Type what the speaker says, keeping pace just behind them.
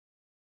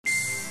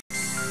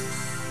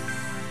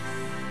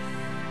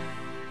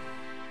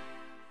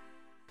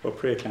Well,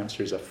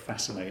 pre-eclampsia is a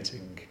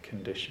fascinating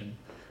condition.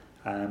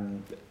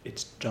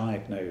 It's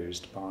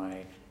diagnosed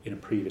by, in a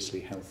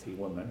previously healthy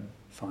woman,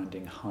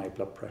 finding high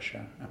blood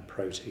pressure and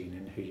protein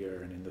in her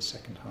urine in the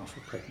second half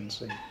of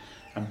pregnancy.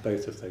 And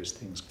both of those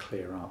things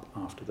clear up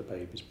after the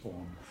baby's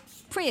born.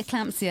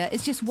 Pre-eclampsia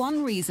is just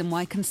one reason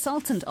why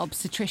consultant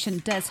obstetrician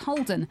Des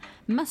Holden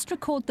must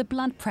record the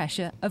blood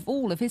pressure of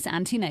all of his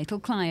antenatal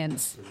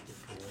clients.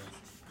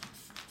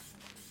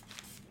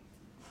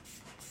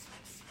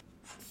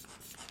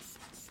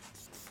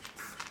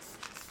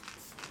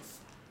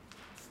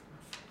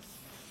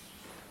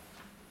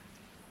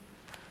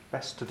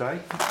 Best today.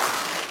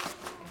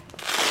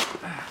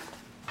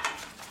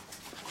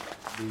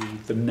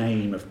 The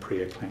name of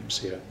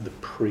pre-eclampsia, the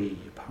pre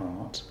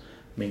part,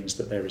 means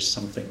that there is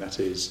something that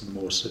is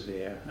more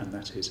severe, and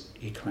that is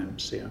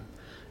eclampsia.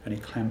 And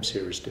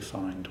eclampsia is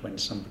defined when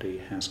somebody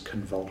has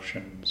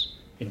convulsions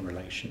in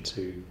relation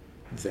to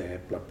their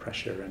blood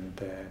pressure and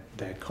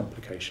their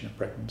complication of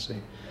pregnancy.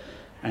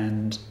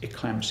 And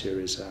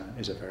eclampsia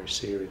is a very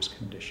serious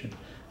condition,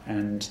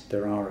 and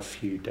there are a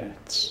few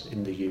deaths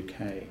in the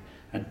UK,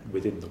 and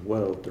within the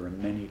world there are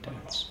many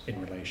deaths in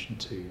relation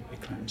to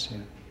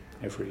eclampsia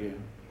every year.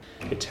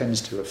 It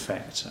tends to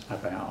affect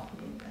about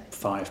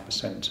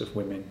 5% of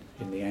women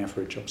in the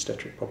average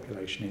obstetric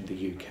population in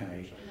the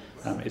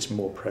UK. It's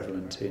more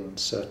prevalent in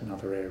certain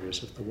other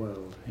areas of the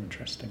world,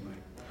 interestingly.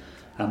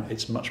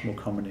 It's much more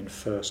common in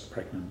first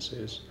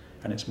pregnancies,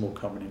 and it's more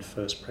common in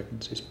first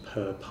pregnancies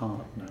per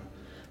partner.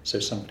 So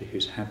somebody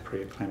who's had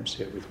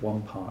pre-eclampsia with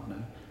one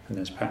partner and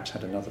has perhaps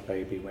had another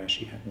baby where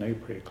she had no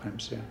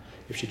pre-eclampsia,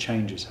 if she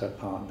changes her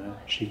partner,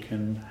 she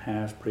can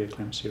have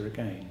pre-eclampsia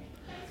again.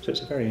 So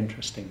it's a very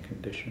interesting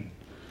condition.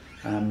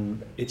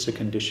 It's a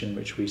condition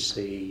which we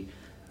see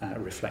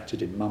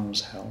reflected in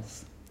mum's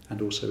health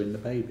and also in the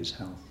baby's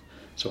health.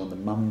 So on the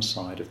mum's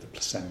side of the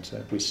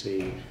placenta, we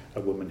see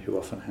a woman who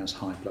often has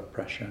high blood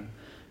pressure,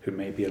 who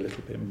may be a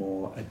little bit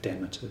more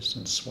edematous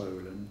and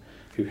swollen,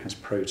 who has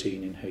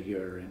protein in her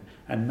urine,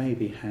 and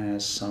maybe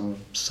has some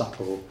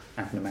subtle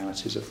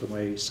abnormalities of the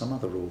way some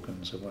other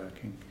organs are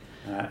working.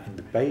 In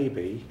the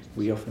baby,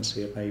 we often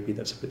see a baby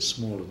that's a bit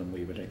smaller than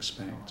we would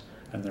expect,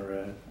 and there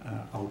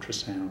are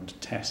ultrasound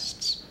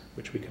tests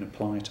which we can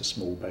apply to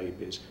small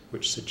babies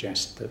which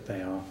suggest that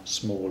they are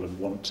small and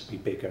want to be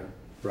bigger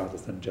rather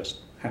than just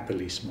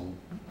happily small.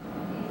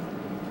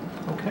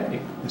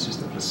 Okay, this is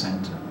the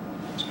placenta.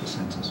 This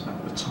placenta's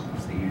at the top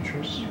of the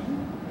uterus,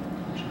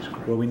 which is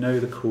great. Well, we know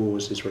the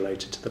cause is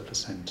related to the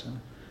placenta,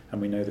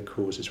 and we know the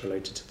cause is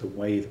related to the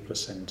way the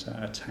placenta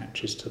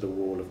attaches to the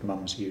wall of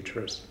mum's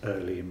uterus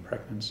early in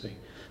pregnancy.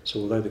 So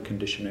although the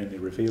condition only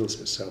reveals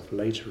itself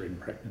later in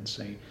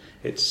pregnancy,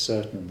 it's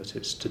certain that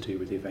it's to do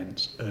with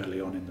events early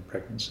on in the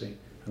pregnancy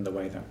and the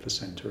way that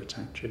placenta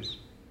attaches.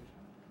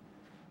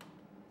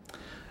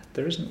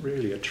 There isn't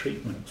really a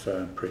treatment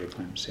for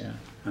pre-eclampsia,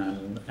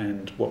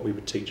 and what we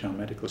would teach our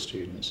medical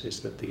students is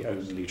that the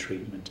only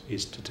treatment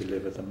is to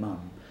deliver the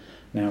mum.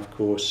 Now, of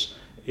course,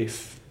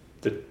 if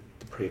the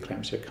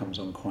pre-eclampsia comes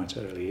on quite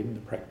early in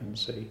the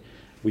pregnancy,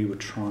 we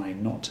would try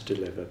not to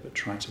deliver, but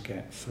try to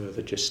get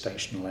further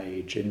gestational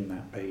age in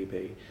that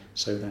baby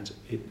so that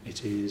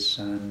it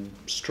is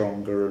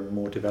stronger and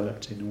more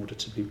developed in order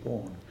to be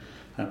born.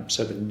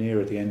 So the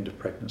nearer the end of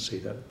pregnancy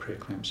that the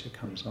pre-eclampsia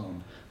comes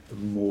on, the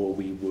more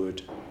we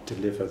would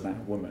deliver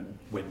that woman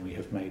when we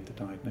have made the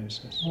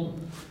diagnosis.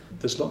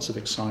 There's lots of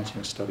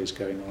exciting studies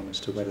going on as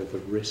to whether the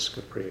risk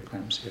of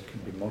pre-eclampsia can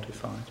be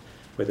modified,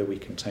 whether we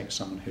can take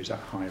someone who's at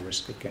high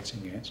risk of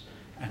getting it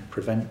and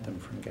prevent them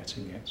from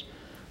getting it.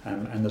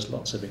 And there's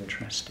lots of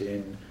interest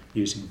in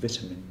using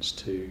vitamins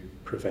to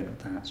prevent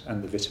that,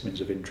 and the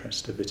vitamins of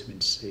interest are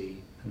vitamin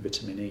C and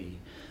vitamin E,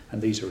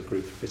 and these are a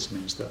group of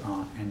vitamins that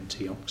are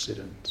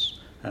antioxidants,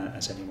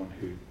 as anyone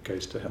who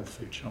goes to health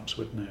food shops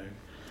would know.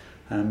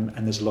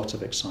 And there's a lot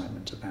of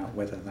excitement about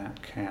whether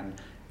that can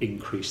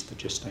increase the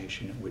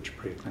gestation at which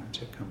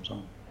pre-eclampsia comes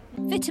on.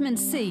 Vitamin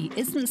C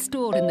isn't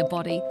stored in the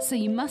body, so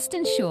you must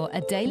ensure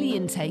a daily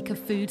intake of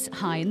foods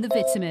high in the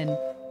vitamin.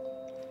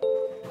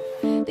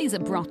 These are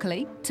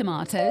broccoli,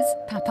 tomatoes,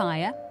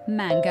 papaya,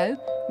 mango,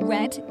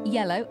 red,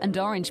 yellow and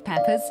orange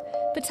peppers,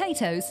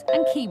 potatoes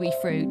and kiwi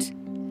fruit.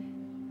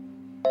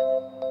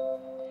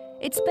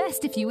 It's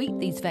best if you eat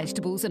these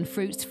vegetables and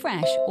fruits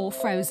fresh or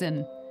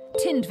frozen.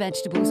 Tinned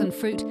vegetables and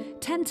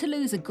fruit tend to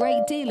lose a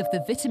great deal of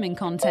the vitamin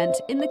content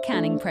in the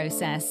canning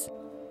process.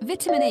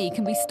 Vitamin E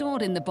can be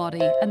stored in the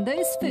body, and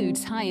those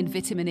foods high in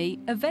vitamin E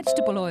are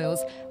vegetable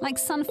oils like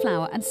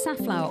sunflower and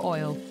safflower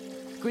oil,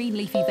 green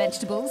leafy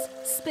vegetables,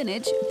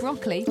 spinach,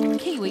 broccoli,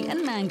 kiwi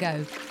and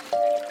mango.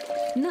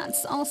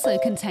 Nuts also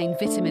contain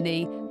vitamin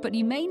E, but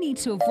you may need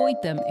to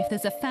avoid them if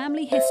there's a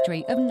family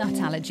history of nut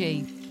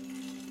allergy.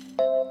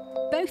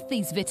 Both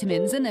these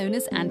vitamins are known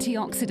as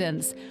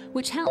antioxidants,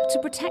 which help to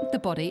protect the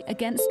body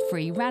against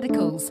free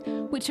radicals,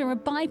 which are a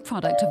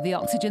byproduct of the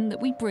oxygen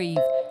that we breathe,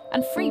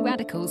 and free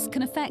radicals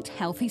can affect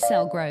healthy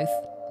cell growth.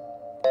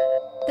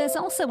 There's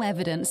also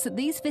evidence that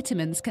these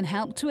vitamins can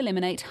help to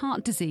eliminate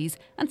heart disease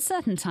and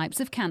certain types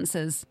of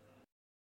cancers.